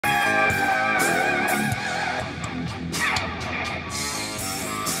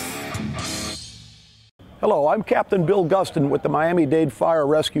Hello, I'm Captain Bill Gustin with the Miami-Dade Fire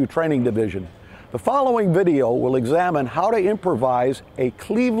Rescue Training Division. The following video will examine how to improvise a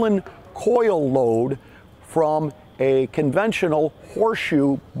Cleveland coil load from a conventional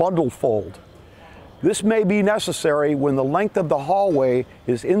horseshoe bundle fold. This may be necessary when the length of the hallway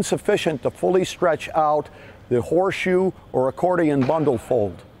is insufficient to fully stretch out the horseshoe or accordion bundle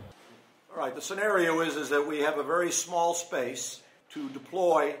fold. All right, the scenario is that we have a very small space to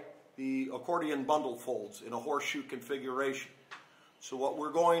deploy the accordion bundle folds in a horseshoe configuration. So what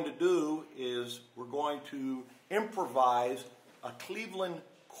we're going to do is we're going to improvise a Cleveland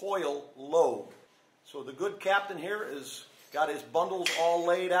coil load. So the good captain here has got his bundles all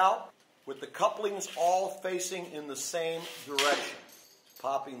laid out with the couplings all facing in the same direction.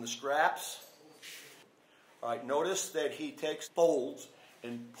 Popping the straps. All right, notice that he takes folds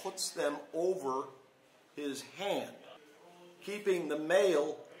and puts them over his hand, keeping the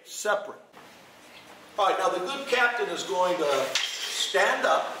male separate. All right, now the good captain is going to stand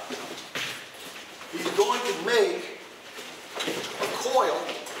up. He's going to make a coil,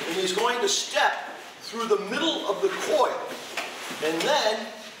 and he's going to step through the middle of the coil, and then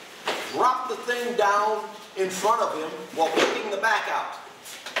drop the thing down in front of him while picking the back out.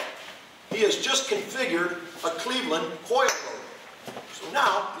 He has just configured a Cleveland coil load. So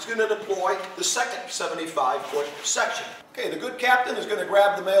now he's going to deploy the second 75-foot section. Okay, the good captain is going to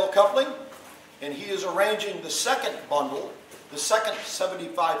grab the male coupling, and he is arranging the second bundle, the second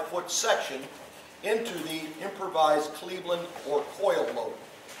 75-foot section, into the improvised Cleveland or coil load.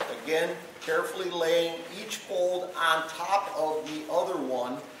 Again, carefully laying each fold on top of the other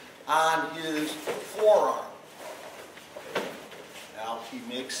one on his forearm. Okay. Now he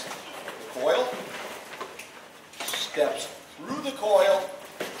makes the coil, steps through the coil,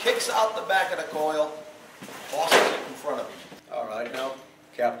 kicks out the back of the coil, tosses it in front of him. All right, now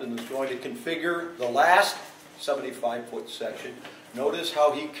captain is going to configure the last 75-foot section. Notice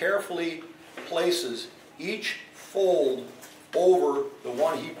how he carefully places each fold over the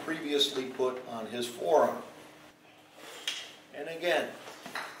one he previously put on his forearm. And again,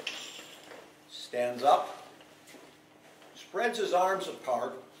 stands up, spreads his arms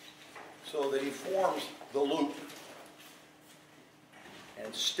apart so that he forms the loop,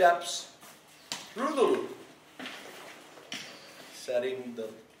 and steps through the loop, setting the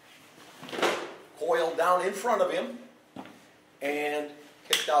coil down in front of him and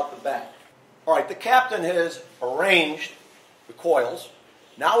kicked out the back. All right, the captain has arranged the coils.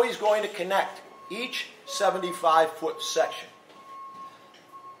 Now he's going to connect each 75-foot section.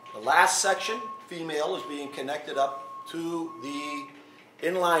 The last section, female, is being connected up to the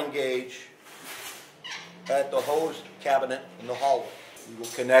inline gauge at the hose cabinet in the hallway. We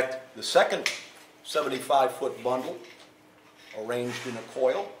will connect the second 75-foot bundle, arranged in a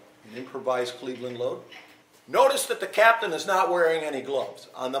coil, an improvised Cleveland load. Notice that the captain is not wearing any gloves.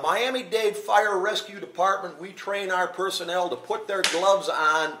 On the Miami-Dade Fire Rescue Department, we train our personnel to put their gloves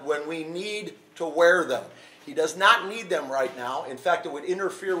on when we need to wear them. He does not need them right now. In fact, it would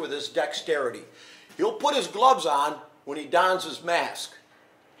interfere with his dexterity. He'll put his gloves on when he dons his mask.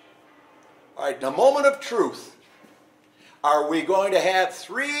 All right, in a moment of truth, are we going to have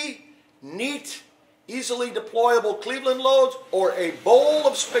 3 neat, easily deployable Cleveland loads or a bowl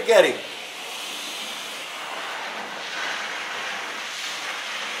of spaghetti?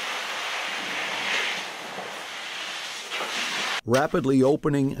 Rapidly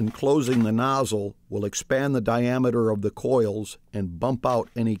opening and closing the nozzle will expand the diameter of the coils and bump out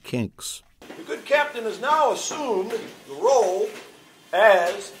any kinks. The good captain has now assumed the role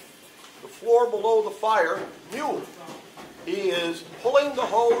as the floor below the fire mule. He is pulling the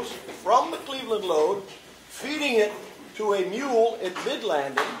hose from the Cleveland load, feeding it to a mule at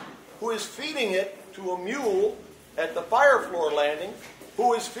mid-landing, who is feeding it to a mule at the fire floor landing,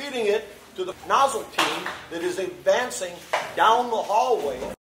 who is feeding it to the nozzle team that is advancing down the hallway.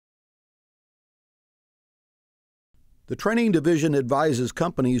 The training division advises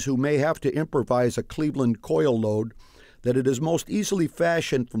companies who may have to improvise a Cleveland coil load that it is most easily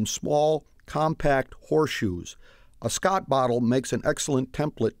fashioned from small, compact horseshoes. A Scott bottle makes an excellent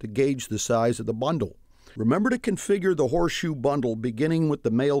template to gauge the size of the bundle. Remember to configure the horseshoe bundle beginning with the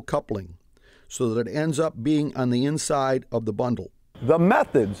male coupling so that it ends up being on the inside of the bundle. The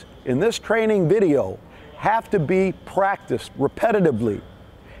methods in this training video have to be practiced repetitively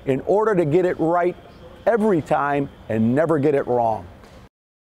in order to get it right every time and never get it wrong.